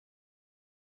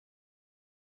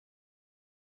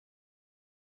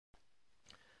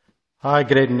Hi,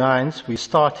 grade 9s. We're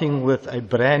starting with a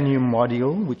brand new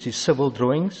module, which is civil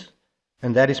drawings,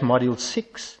 and that is module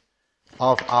 6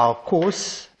 of our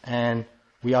course. And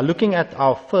we are looking at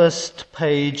our first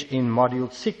page in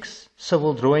module 6,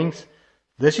 civil drawings.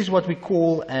 This is what we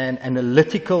call an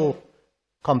analytical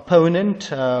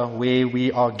component, where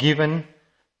we are given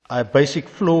a basic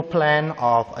floor plan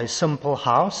of a simple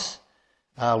house,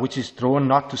 which is drawn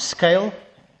not to scale.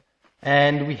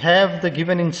 And we have the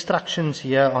given instructions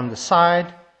here on the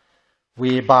side,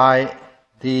 whereby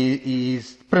there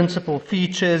is principal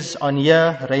features on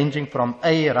here ranging from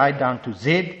A right down to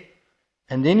Z.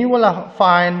 And then you will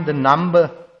find the number,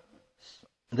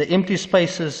 the empty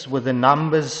spaces with the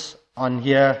numbers on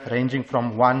here ranging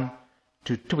from 1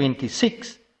 to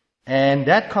 26. And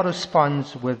that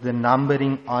corresponds with the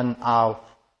numbering on our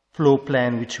floor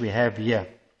plan which we have here.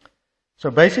 So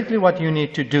basically what you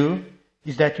need to do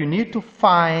is that you need to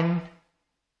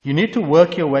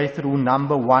work your way through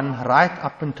number 1 right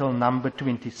up until number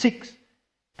 26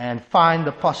 and find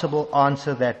the possible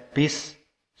answer that best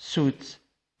suits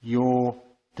your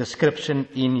description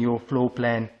in your floor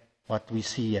plan, what we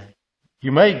see here.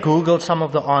 You may Google some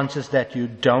of the answers that you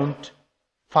don't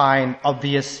find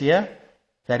obvious here.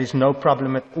 That is no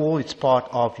problem at all. It's part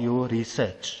of your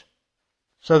research.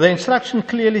 So the instruction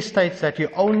clearly states that you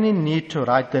only need to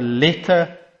write the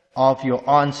letter of your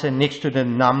answer next to the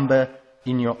number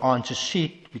in your answer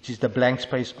sheet, which is the blank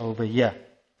space over here.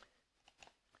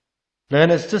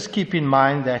 Learners, just keep in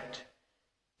mind that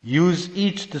use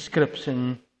each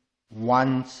description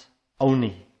once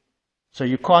only. So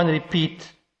you can't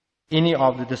repeat any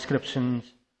of the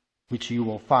descriptions which you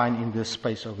will find in this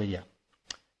space over here.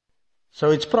 So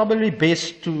it's probably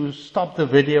best to stop the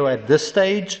video at this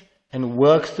stage and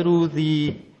work through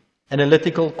the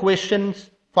analytical questions,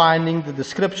 finding the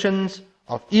descriptions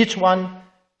of each one,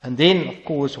 and then of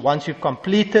course once you've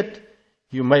completed,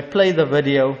 you may play the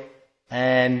video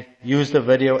and use the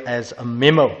video as a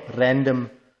memo,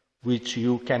 random, which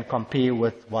you can compare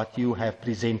with what you have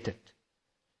presented.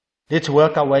 Let's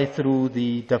work our way through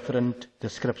the different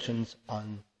descriptions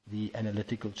on the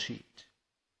analytical sheet.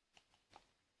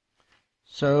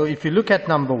 So if you look at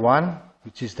number 1,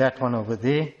 which is that one over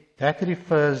there, that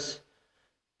refers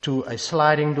to a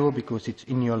sliding door because it's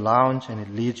in your lounge and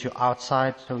it leads you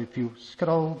outside. So if you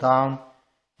scroll down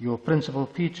your principal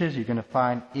features, you're going to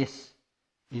find S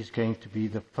is going to be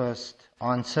the first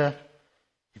answer.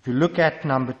 If you look at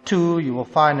number 2, you will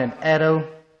find an arrow,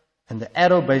 and the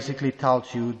arrow basically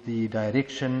tells you the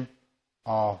direction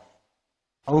of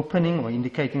opening, or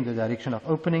indicating the direction of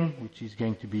opening, which is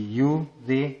going to be U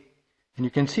there. And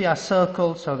you can see I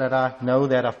circle so that I know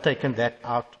that I've taken that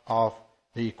out of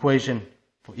the equation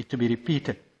for it to be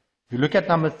repeated. If you look at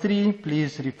number 3,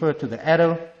 please refer to the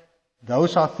arrow.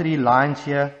 Those are 3 lines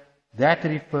here that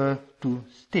refer to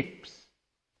steps,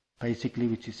 basically,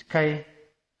 which is K.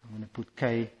 I'm going to put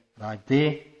K right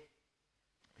there.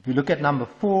 If you look at number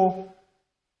 4,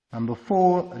 number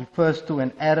 4 refers to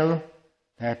an arrow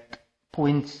that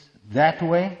points that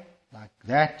way, like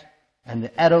that, and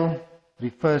the arrow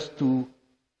refers to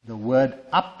the word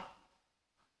up,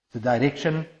 the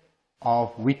direction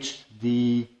of which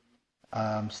the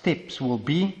steps will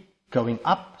be going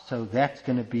up. So that's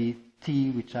going to be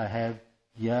T, which I have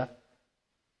here,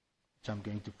 which I'm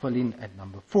going to fill in at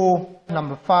number 4.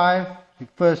 Number 5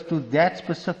 refers to that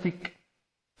specific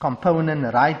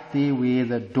component right there where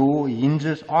the door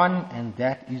hinges on, and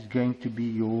that is going to be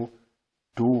your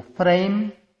door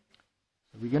frame.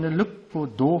 So we're going to look for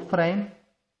door frame,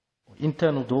 or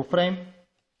internal door frame.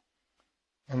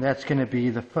 And that's going to be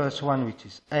the first one, which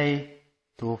is A,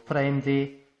 door frame there.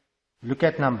 Look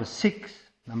at number 6.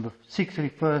 Number 6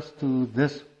 refers to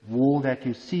this wall that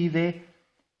you see there.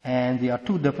 And there are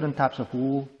 2 different types of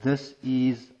wall. This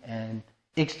is an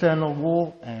external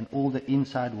wall, and all the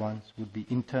inside ones would be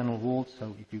internal walls.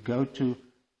 So if you go to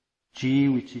G,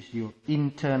 which is your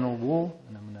internal wall,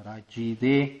 and I'm going to write G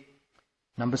there.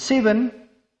 Number 7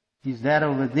 is that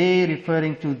over there,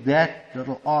 referring to that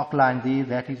little arc line there.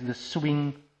 That is the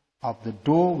swing of the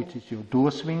door, which is your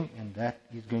door swing, and that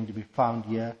is going to be found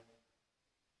here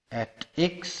at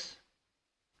X.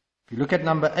 If you look at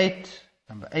number 8,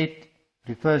 number 8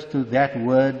 refers to that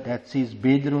word that says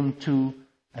bedroom 2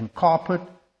 and carpet.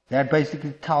 That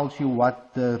basically tells you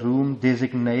what the room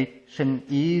designation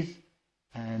is,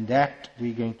 and that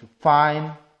we're going to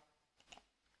find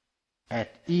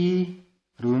at E,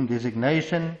 room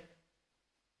designation.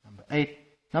 8.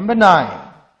 Number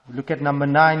 9. Look at number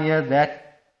 9 here.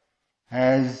 That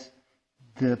has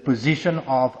the position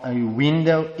of a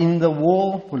window in the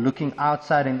wall for looking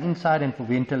outside and inside, and for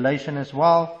ventilation as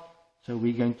well. So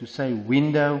we're going to say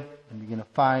window, and we're going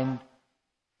to find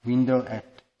window at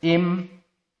M,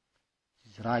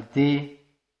 which is right there.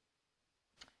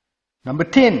 Number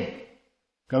 10,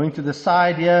 going to the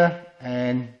side here,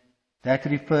 and that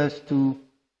refers to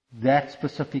that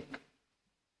specific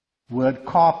word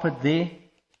carpet there.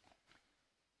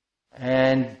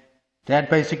 And that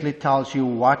basically tells you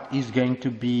what is going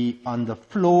to be on the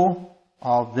floor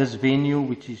of this venue,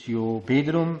 which is your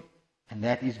bedroom, and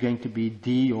that is going to be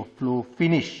D, your floor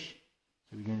finish.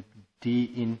 So we're going to put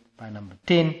D in by number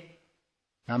 10.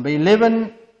 Number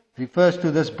 11 refers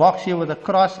to this box here with a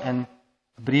cross and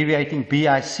abbreviating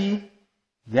BIC.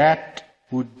 That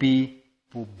would be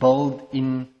for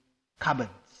built-in cupboards.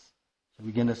 So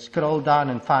we're going to scroll down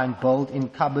and find built-in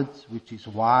cupboards, which is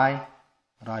Y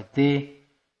right there.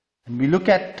 And we look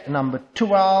at number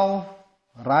 12,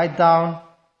 right down,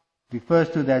 refers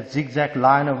to that zigzag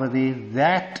line over there.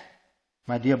 That,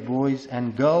 my dear boys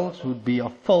and girls, would be a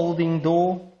folding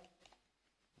door,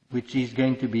 which is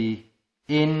going to be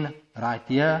in right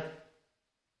here.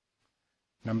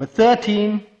 Number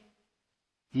 13,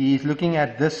 he is looking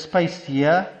at this space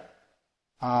here,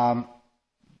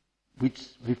 which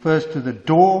refers to the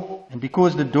door. And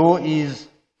because the door is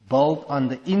built on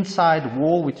the inside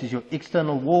wall, which is your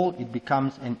external wall, it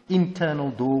becomes an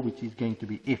internal door, which is going to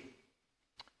be F.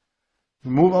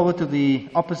 We move over to the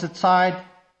opposite side,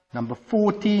 number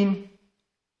 14.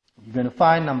 You're going to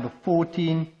find number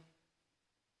 14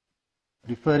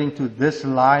 referring to this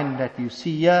line that you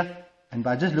see here. And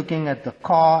by just looking at the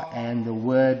car and the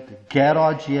word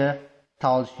garage here,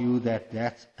 tells you that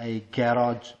that's a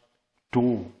garage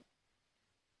door.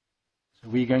 So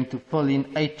we're going to fill in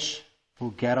H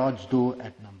for garage door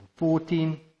at number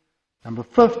 14. Number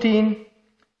 15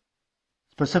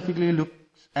 specifically looks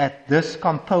at this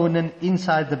component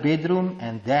inside the bedroom,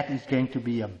 and that is going to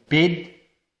be a bed.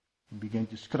 We're going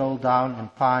to scroll down and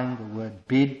find the word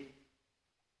bed,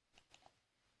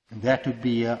 and that would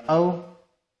be a O.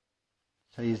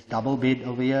 So it's double bed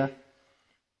over here.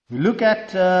 We look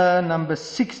at number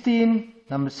 16.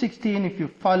 Number 16, if you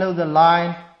follow the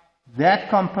line, that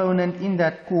component in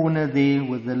that corner there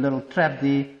with the little trap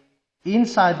there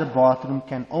inside the bathroom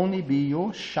can only be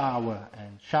your shower,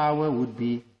 and shower would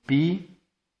be B.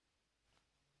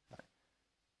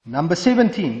 Number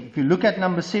 17, if you look at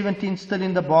number 17 still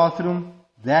in the bathroom,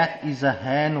 that is a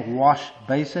hand wash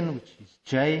basin, which is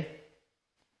J.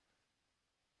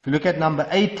 If you look at number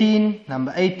 18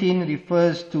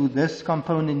 refers to this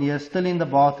component here still in the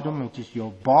bathroom, which is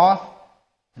your bath,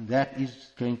 and that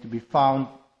is going to be found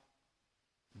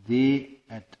there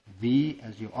at V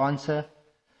as your answer.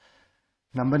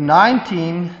 Number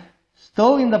 19,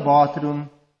 still in the bathroom,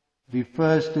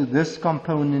 refers to this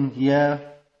component here,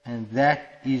 and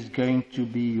that is going to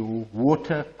be your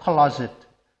water closet.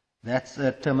 That's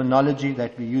a terminology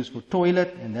that we use for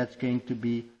toilet, and that's going to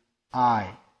be I.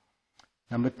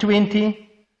 Number 20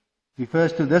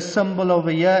 refers to this symbol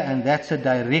over here, and that's a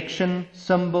direction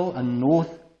symbol, a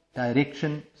north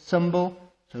direction symbol.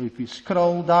 So if you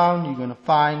scroll down, you're going to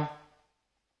find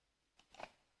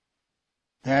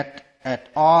that at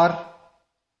R,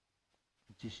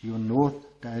 which is your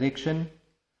north direction.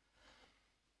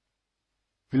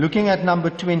 We're looking at number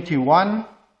 21,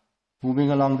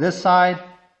 moving along this side.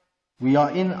 We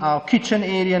are in our kitchen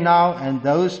area now, and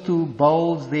those two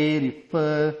bowls there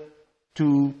refer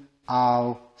to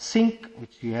our sink,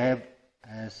 which you have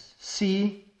as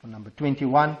C for number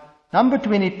 21. Number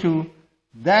 22,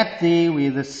 that there where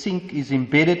the sink is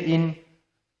embedded in,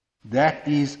 that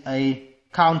is a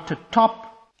countertop,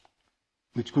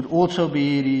 which could also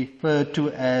be referred to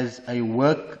as a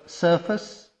work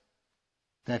surface.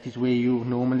 That is where you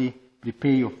normally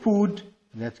prepare your food.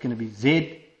 That's going to be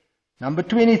Z. Number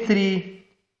 23,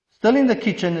 still in the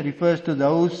kitchen, refers to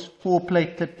those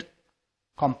four-plated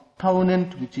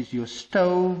component, which is your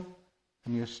stove.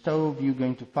 And your stove you're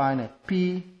going to find at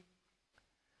P.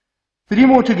 3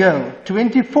 more to go.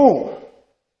 24,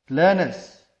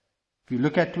 learners. If you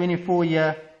look at 24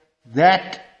 here,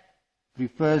 that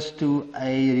refers to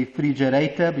a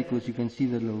refrigerator, because you can see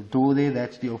the little door there.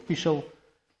 That's the official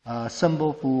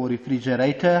symbol for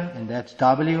refrigerator, and that's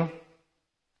W.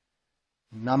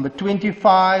 Number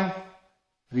 25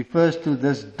 refers to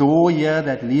this door here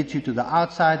that leads you to the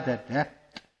outside. That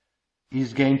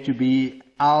is going to be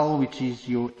L, which is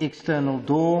your external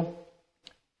door.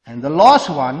 And the last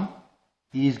one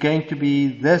is going to be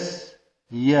this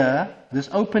here, this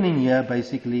opening here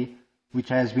basically, which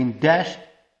has been dashed,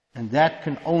 and that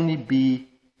can only be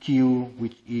Q,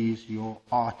 which is your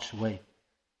archway.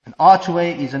 An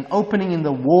archway is an opening in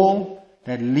the wall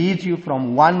that leads you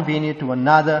from one venue to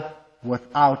another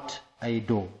without a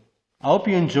door. I hope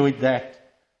you enjoyed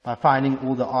that by finding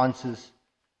all the answers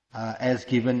as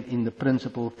given in the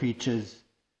principal features,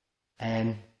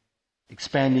 and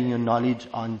expanding your knowledge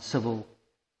on civil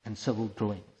and civil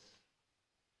drawing.